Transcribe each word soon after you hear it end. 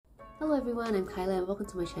Hello everyone, I'm Kyla and welcome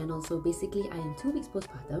to my channel. So basically I am 2 weeks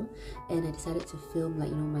postpartum and I decided to film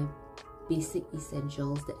my basic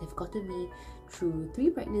essentials that have gotten me through 3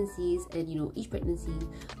 pregnancies, and each pregnancy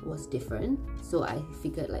was different. So I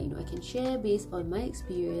figured I can share based on my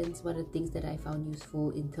experience what are the things that I found useful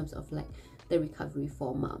in terms of the recovery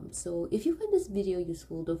for mom. So if you find this video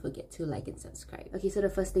useful, don't forget to like and subscribe. Okay, so the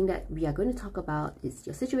first thing that we are going to talk about is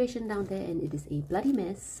your situation down there, and it is a bloody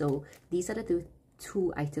mess. So these are the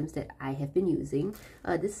two items that I have been using.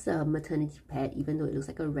 This is a maternity pad. Even though it looks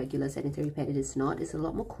like a regular sanitary pad, it is not. It's a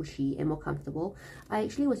lot more cushy and more comfortable. I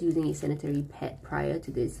actually was using a sanitary pad prior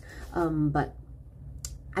to this, but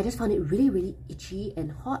I just found it really itchy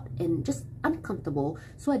and hot and just uncomfortable.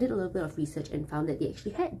 So I did a little bit of research and found that they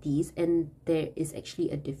actually had these, and there is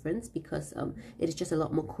actually a difference because it is just a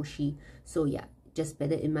lot more cushy. So yeah, just bear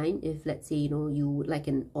that in mind if, let's say, you would like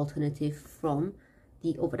an alternative from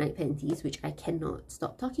the overnight panties, which I cannot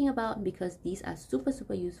stop talking about because these are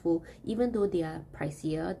super useful. Even though they are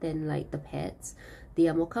pricier than the pads, they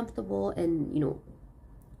are more comfortable, and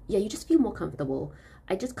yeah, you just feel more comfortable.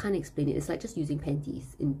 I just can't explain it. It's like just using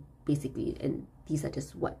panties basically, and these are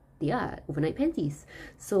just what they are, overnight panties.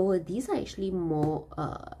 So these are actually more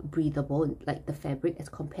breathable, like the fabric, as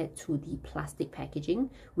compared to the plastic packaging,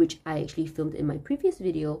 which I actually filmed in my previous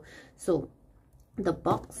video. So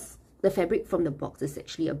the fabric from the box is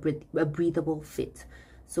actually a breathable fit.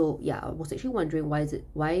 So yeah, I was actually wondering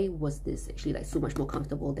why was this actually so much more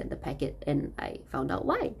comfortable than the packet, and I found out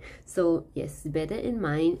why. So yes, bear that in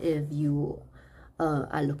mind if you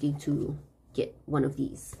are looking to get one of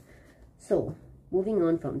these. So moving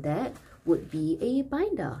on from that would be a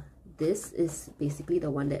binder. This is basically the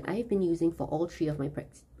one that I've been using for all 3 of my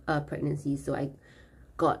pregnancies. So I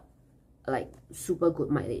got super good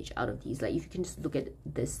mileage out of these. If you can just look at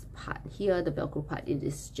this part here, the velcro part, it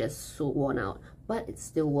is just so worn out, but it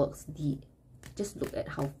still works. Just look at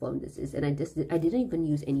how firm this is, and I didn't even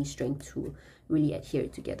use any strength to really adhere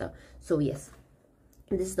it together. So yes,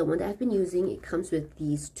 this is the one that I've been using. It comes with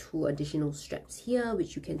these 2 additional straps here,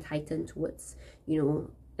 which you can tighten towards,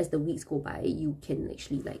 as the weeks go by, you can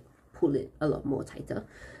actually pull it a lot more tighter.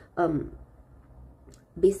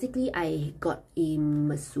 Basically, I got a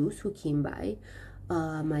masseuse who came by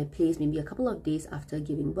my place maybe a couple of days after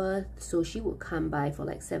giving birth. So she would come by for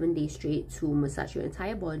 7 days straight to massage your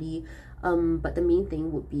entire body. But the main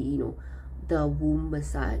thing would be, the womb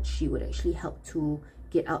massage. She would actually help to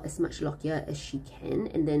get out as much lochia as she can,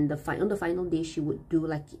 and then on the final day she would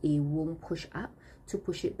do a womb push up to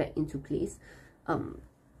push it back into place.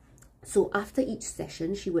 So after each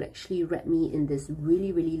session, she would actually wrap me in this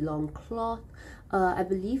really long cloth. I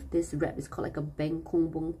believe this wrap is called a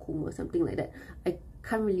bengkung bongkung or something like that. I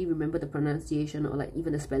can't really remember the pronunciation or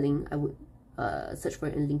even the spelling. I would search for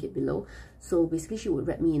it and link it below. So basically, she would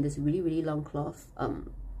wrap me in this really long cloth, and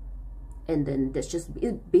then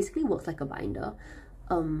it basically works like a binder,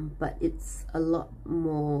 but it's a lot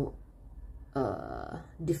more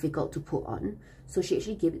difficult to put on. So she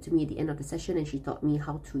actually gave it to me at the end of the session, and she taught me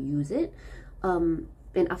how to use it. And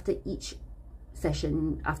after each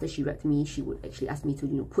session, after she wrapped me, she would actually ask me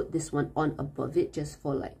to put this one on above it, just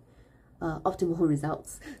for optimal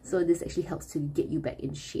results. So this actually helps to get you back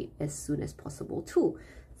in shape as soon as possible too.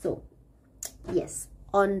 So yes,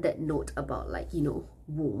 on that note about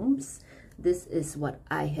wombs, this is what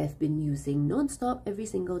I have been using non-stop every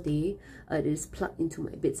single day. It is plugged into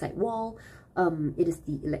my bedside wall. It is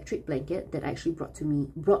the electric blanket that I actually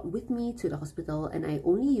brought with me to the hospital, and I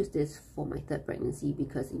only used this for my 3rd pregnancy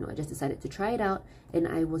because I just decided to try it out, and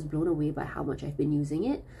I was blown away by how much I've been using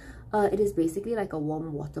it. It is basically like a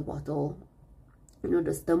warm water bottle,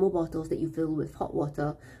 those thermal bottles that you fill with hot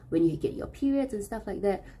water when you get your periods and stuff like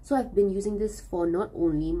that. So I've been using this for not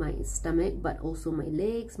only my stomach but also my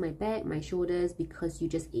legs, my back, my shoulders, because you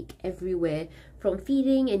just ache everywhere from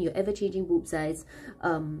feeding and your ever-changing boob size.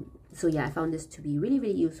 So yeah, I found this to be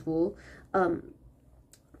really useful.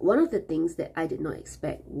 One of the things that I did not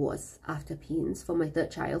expect was after pains for my 3rd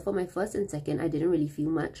child. For my 1st and 2nd, I didn't really feel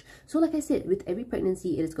much. So like I said, with every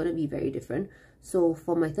pregnancy, it is going to be very different. So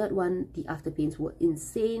for my 3rd one, the after pains were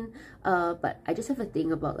insane. But I just have a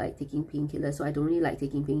thing about taking painkillers, so I don't really like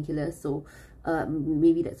taking painkillers. So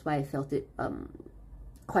maybe that's why I felt it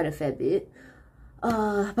quite a fair bit.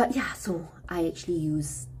 But yeah, so I actually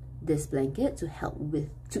used this blanket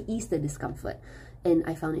to ease the discomfort, and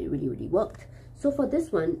I found it really worked. So for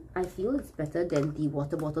this one, I feel it's better than the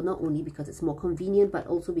water bottle, not only because it's more convenient, but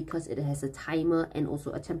also because it has a timer and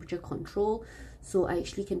also a temperature control. So I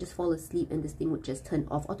actually can just fall asleep and this thing would just turn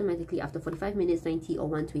off automatically after 45 minutes, 90 or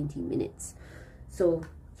 120 minutes. So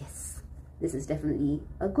yes, this is definitely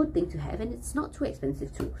a good thing to have, and it's not too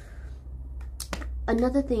expensive too.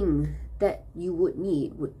 Another thing that you would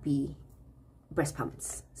need would be breast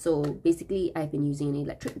pumps. So basically I've been using an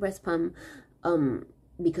electric breast pump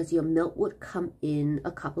because your milk would come in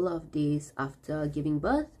a couple of days after giving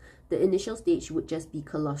birth. The initial stage would just be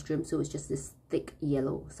colostrum, so it's just this thick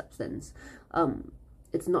yellow substance.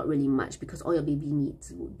 It's not really much because all your baby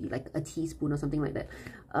needs would be like a teaspoon or something like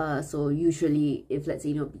that. So usually if, let's say,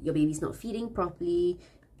 you know, your baby's not feeding properly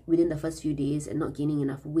within the first few days and not gaining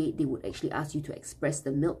enough weight, they would actually ask you to express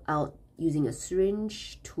the milk out using a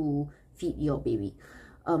syringe to feed your baby.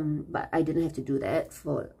 But I didn't have to do that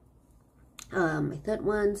for my third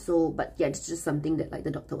one. So but yeah, it's just something that like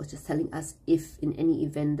the doctor was just telling us if in any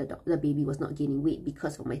event the baby was not gaining weight,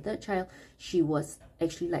 because for my third child she was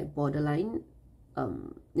actually like borderline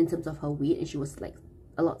in terms of her weight, and she was like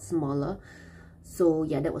a lot smaller. So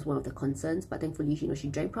yeah, that was one of the concerns, but thankfully, you know, she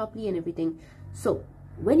drank properly and everything. So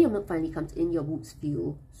when your milk finally comes in, your boobs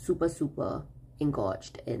feel super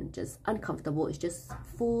engorged and just uncomfortable. It's just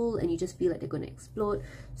full and you just feel like they're going to explode.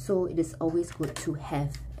 So it is always good to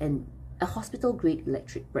have a hospital grade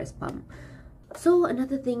electric breast pump. So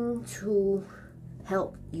another thing to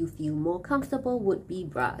help you feel more comfortable would be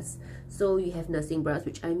bras. So you have nursing bras,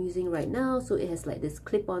 which I'm using right now. So it has like this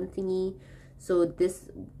clip-on thingy. So this,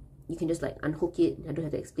 you can just like unhook it. I don't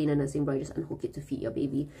have to explain a nursing bra, just unhook it to feed your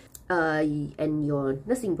baby. And your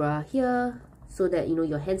nursing bra here, so that, you know,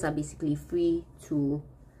 your hands are basically free to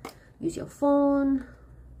use your phone.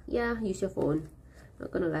 Yeah, use your phone.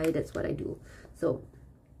 Not gonna lie, that's what I do. So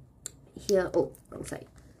here, oh, wrong side.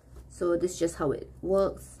 So this is just how it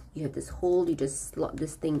works. You have this hole, you just slot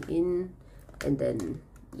this thing in, and then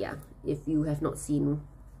yeah, if you have not seen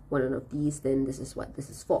one of these, then this is what this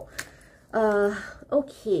is for.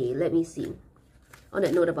 Okay, let me see. On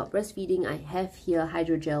that note about breastfeeding, I have here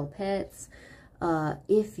hydrogel pads.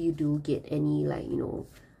 If you do get any, like, you know,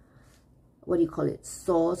 what do you call it,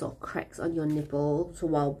 sores or cracks on your nipple, so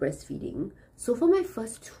while breastfeeding. So for my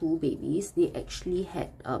first two babies, they actually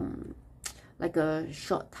had like a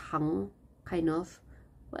short tongue kind of,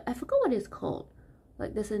 but I forgot what it's called.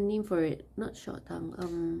 Like there's a name for it, not short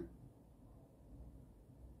tongue.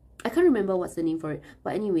 I can't remember what's the name for it,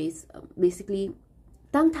 but anyways, basically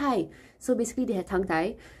tongue tie. So basically they had tongue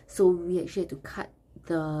tie, so we actually had to cut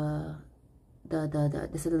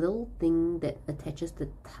there's a little thing that attaches the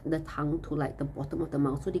tongue to like the bottom of the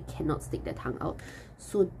mouth, so they cannot stick their tongue out.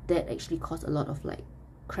 So that actually caused a lot of like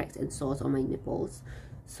cracks and sores on my nipples.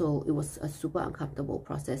 So it was a super uncomfortable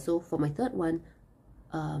process. So for my third one,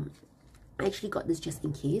 I actually got this just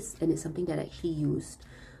in case, and it's something that I actually used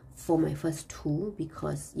for my first two,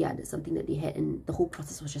 because yeah, that's something that they had and the whole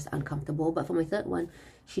process was just uncomfortable. But for my third one,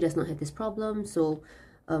 she does not have this problem. So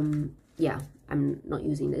yeah, I'm not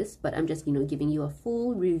using this, but I'm just, you know, giving you a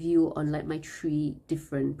full review on like my 3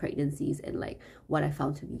 different pregnancies and like what I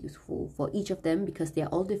found to be useful for each of them, because they're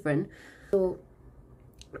all different. So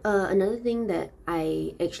another thing that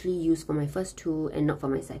I actually used for my first two and not for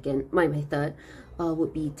my third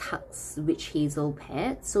would be Tuck's Witch Hazel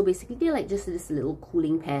pads. So basically they're like just this little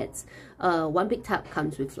cooling pads. One big tub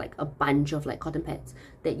comes with like a bunch of like cotton pads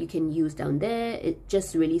that you can use down there. It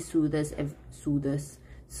just really soothes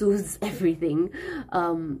everything.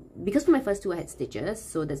 Because for my first two I had stitches,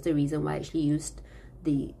 so that's the reason why I actually used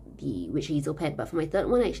the Witch Hazel pad. But for my third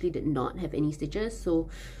one I actually did not have any stitches, so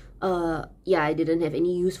yeah, I didn't have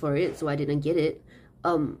any use for it, so I didn't get it.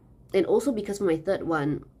 And also because for my third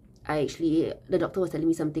one, the doctor was telling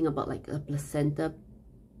me something about like a placenta.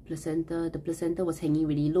 The placenta was hanging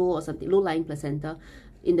really low or something, low-lying placenta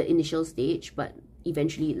in the initial stage, but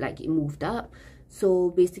eventually like it moved up.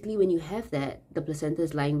 So basically when you have that, the placenta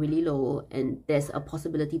is lying really low, and there's a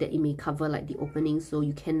possibility that it may cover like the opening, so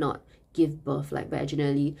you cannot give birth like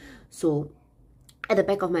vaginally. So at the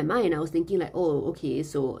back of my mind, I was thinking like, oh, okay,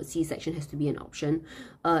 so C-section has to be an option.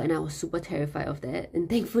 And I was super terrified of that. And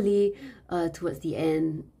thankfully, towards the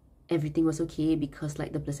end, everything was okay, because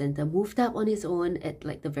like the placenta moved up on its own at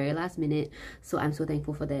like the very last minute. So I'm so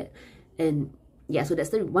thankful for that. And yeah, so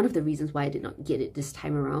that's one of the reasons why I did not get it this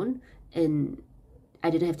time around. And I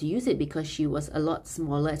didn't have to use it because she was a lot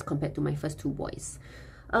smaller as compared to my first two boys.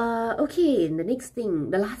 Okay,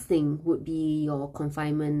 the last thing would be your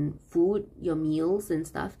confinement food, your meals and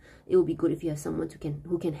stuff. It would be good if you have someone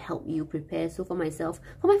who can help you prepare. So for myself,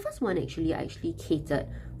 for my first one actually, I actually catered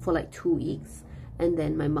for like 2 weeks, and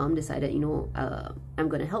then my mom decided, you know, I'm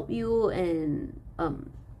gonna help you. And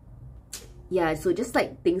yeah, so just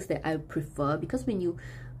like things that I prefer, because when you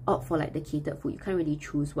opt for like the catered food, you can't really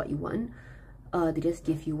choose what you want. They just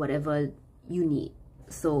give you whatever you need.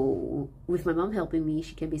 So with my mom helping me,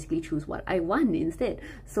 she can basically choose what I want instead.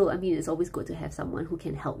 So I mean, it's always good to have someone who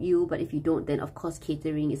can help you, but if you don't, then of course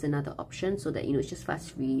catering is another option, so that, you know, it's just fuss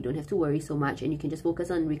free, you don't have to worry so much, and you can just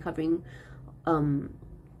focus on recovering and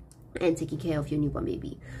taking care of your newborn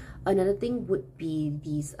baby. Another thing would be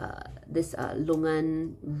this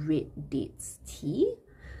longan red dates tea.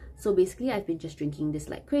 So basically, I've been just drinking this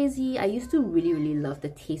like crazy. I used to really love the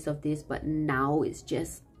taste of this, but now it's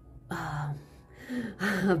just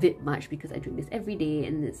a bit much because I drink this every day,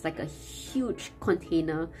 and it's like a huge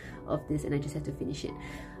container of this, and I just have to finish it.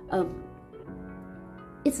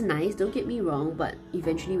 It's nice, don't get me wrong, but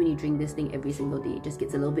eventually when you drink this thing every single day, it just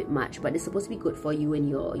gets a little bit much. But it's supposed to be good for you and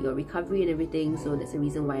your recovery and everything, so that's the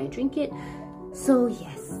reason why I drink it. So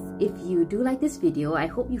yes, if you do like this video, I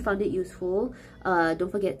hope you found it useful.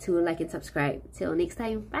 Don't forget to like and subscribe. Till next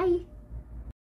time, bye!